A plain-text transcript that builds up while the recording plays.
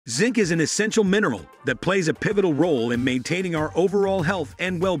Zinc is an essential mineral that plays a pivotal role in maintaining our overall health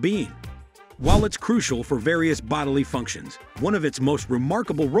and well-being. While it's crucial for various bodily functions, one of its most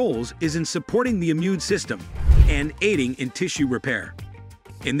remarkable roles is in supporting the immune system and aiding in tissue repair.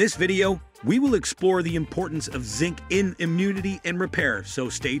 In this video, we will explore the importance of zinc in immunity and repair, so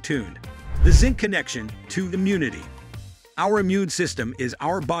stay tuned. The zinc connection to immunity. Our immune system is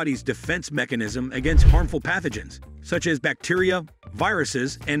our body's defense mechanism against harmful pathogens, such as bacteria,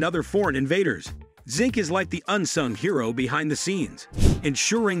 viruses, and other foreign invaders. Zinc is like the unsung hero behind the scenes,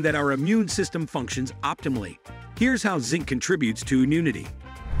 ensuring that our immune system functions optimally. Here's how zinc contributes to immunity.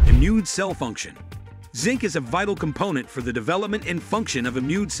 Immune cell function. Zinc is a vital component for the development and function of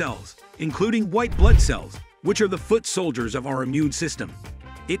immune cells, including white blood cells, which are the foot soldiers of our immune system.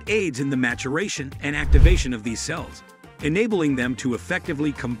 It aids in the maturation and activation of these cells, enabling them to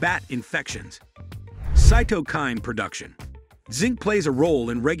effectively combat infections. Cytokine production. Zinc plays a role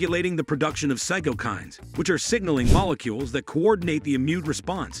in regulating the production of cytokines, which are signaling molecules that coordinate the immune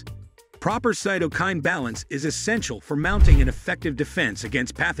response. Proper cytokine balance is essential for mounting an effective defense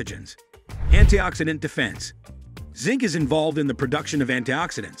against pathogens. Antioxidant defense. Zinc is involved in the production of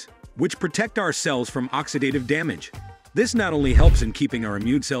antioxidants, which protect our cells from oxidative damage. This not only helps in keeping our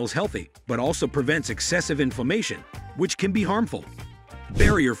immune cells healthy, but also prevents excessive inflammation, which can be harmful.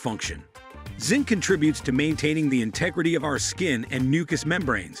 Barrier function. Zinc contributes to maintaining the integrity of our skin and mucous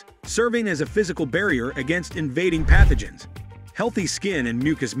membranes, serving as a physical barrier against invading pathogens. Healthy skin and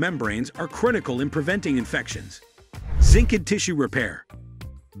mucous membranes are critical in preventing infections. Zinc in tissue repair.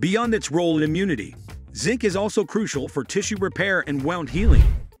 Beyond its role in immunity, zinc is also crucial for tissue repair and wound healing.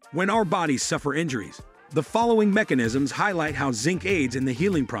 When our bodies suffer injuries, the following mechanisms highlight how zinc aids in the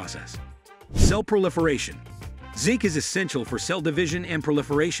healing process. Cell proliferation. Zinc is essential for cell division and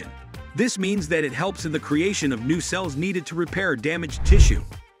proliferation. This means that it helps in the creation of new cells needed to repair damaged tissue.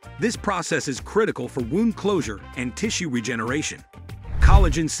 This process is critical for wound closure and tissue regeneration.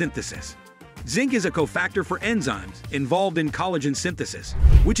 Collagen synthesis. Zinc is a cofactor for enzymes involved in collagen synthesis,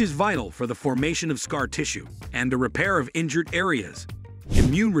 which is vital for the formation of scar tissue and the repair of injured areas.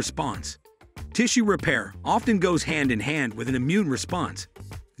 Immune response. Tissue repair often goes hand in hand with an immune response.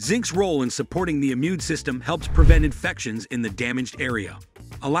 Zinc's role in supporting the immune system helps prevent infections in the damaged area,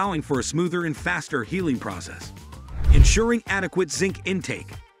 allowing for a smoother and faster healing process. Ensuring adequate zinc intake.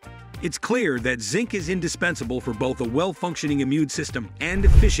 It's clear that zinc is indispensable for both a well-functioning immune system and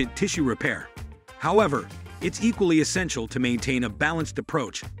efficient tissue repair. However, it's equally essential to maintain a balanced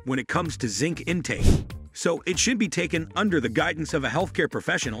approach when it comes to zinc intake, so it should be taken under the guidance of a healthcare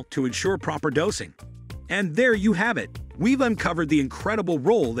professional to ensure proper dosing. And there you have it. We've uncovered the incredible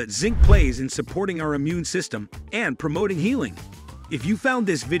role that zinc plays in supporting our immune system and promoting healing. If you found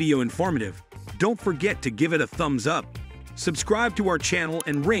this video informative, don't forget to give it a thumbs up. Subscribe to our channel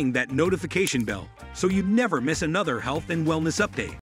and ring that notification bell so you never miss another health and wellness update.